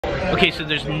Okay, so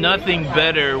there's nothing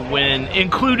better when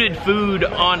included food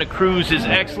on a cruise is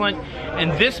excellent,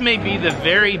 and this may be the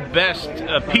very best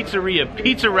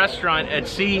pizza restaurant at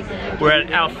sea. We're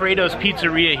at Alfredo's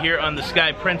Pizzeria here on the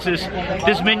Sky Princess.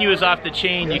 This menu is off the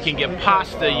chain. You can get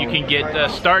pasta, you can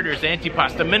get starters,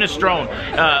 antipasta, minestrone,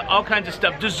 all kinds of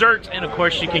stuff, desserts, and of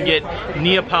course you can get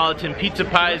Neapolitan pizza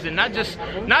pies, and not just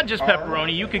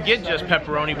pepperoni. You could get just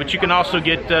pepperoni, but you can also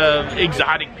get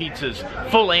exotic pizzas,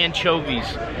 full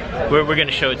anchovies. We're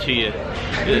gonna show it to you.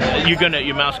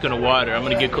 Your mouth's gonna water. I'm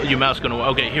gonna get your mouth's gonna.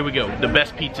 Okay, here we go. The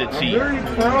best pizza at sea.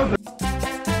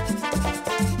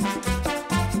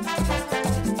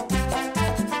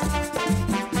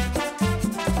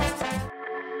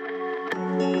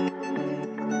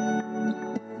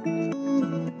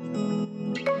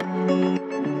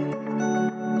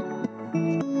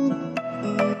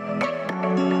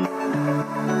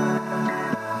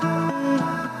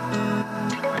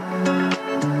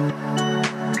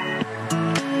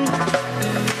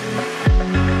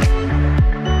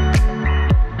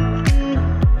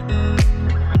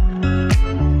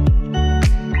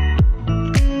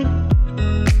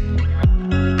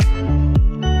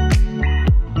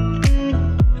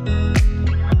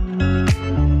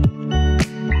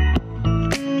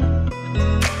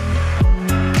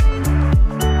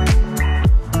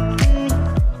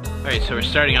 So we're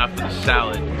starting off with a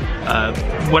salad.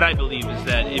 What I believe is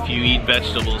that if you eat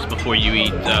vegetables before you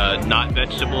eat not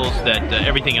vegetables, that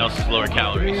everything else is lower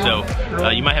calorie. So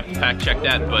you might have to fact check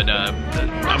that, but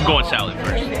I'm going salad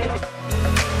first.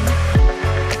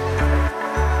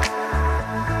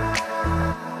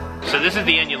 So this is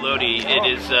the agnolotti. It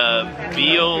is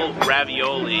veal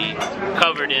ravioli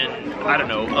covered in, I don't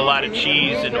know, a lot of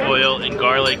cheese and oil and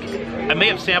garlic. I may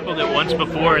have sampled it once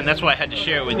before, and that's why I had to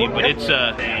share it with you, but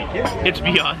it's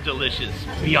beyond delicious.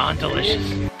 Beyond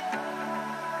delicious.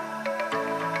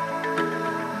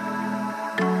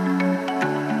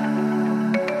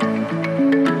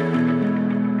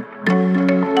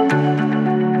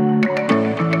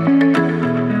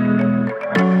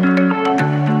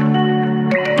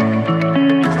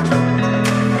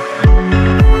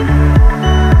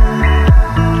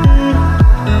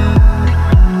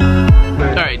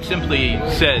 Simply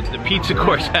said, the pizza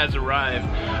course has arrived.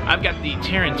 I've got the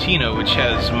Tarantino, which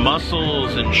has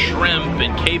mussels and shrimp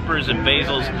and capers and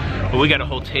basils, but we got a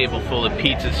whole table full of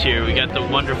pizzas here. We got the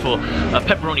wonderful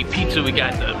pepperoni pizza, we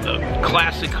got the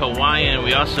classic Hawaiian,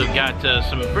 we also got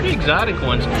some pretty exotic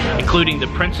ones, including the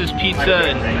Princess Pizza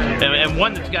and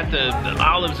one that's got the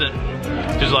olives and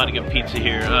there's a lot of good pizza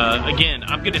here. Again,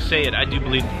 I'm gonna say it, I do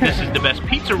believe this is the best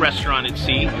pizza restaurant at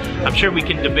sea. I'm sure we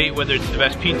can debate whether it's the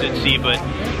best pizza at sea, but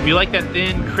if you like that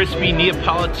thin, crispy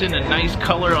Neapolitan, a nice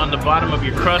color on the bottom of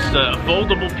your crust, a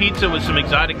foldable pizza with some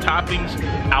exotic toppings,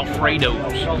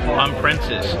 Alfredo's on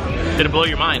Princess. It'll blow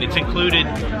your mind. It's included,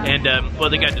 and well,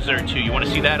 they got dessert too. You want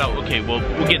to see that? Oh, okay, well,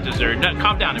 we'll get dessert. No,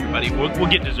 calm down, everybody. We'll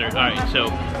get dessert. All right, so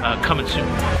coming soon.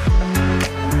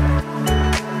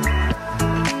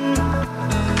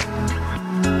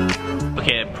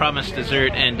 Okay, I promised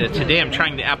dessert, and today I'm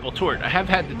trying the apple tort. I have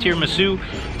had the tiramisu.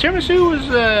 Tiramisu was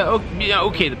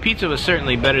okay. The pizza was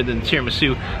certainly better than the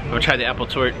tiramisu. I'm gonna try the apple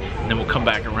tort, and then we'll come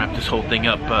back and wrap this whole thing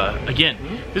up. Again,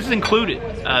 this is included.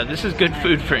 This is good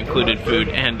food for included food,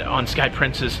 and on Sky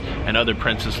Princess and other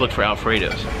Princess, look for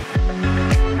Alfredo's.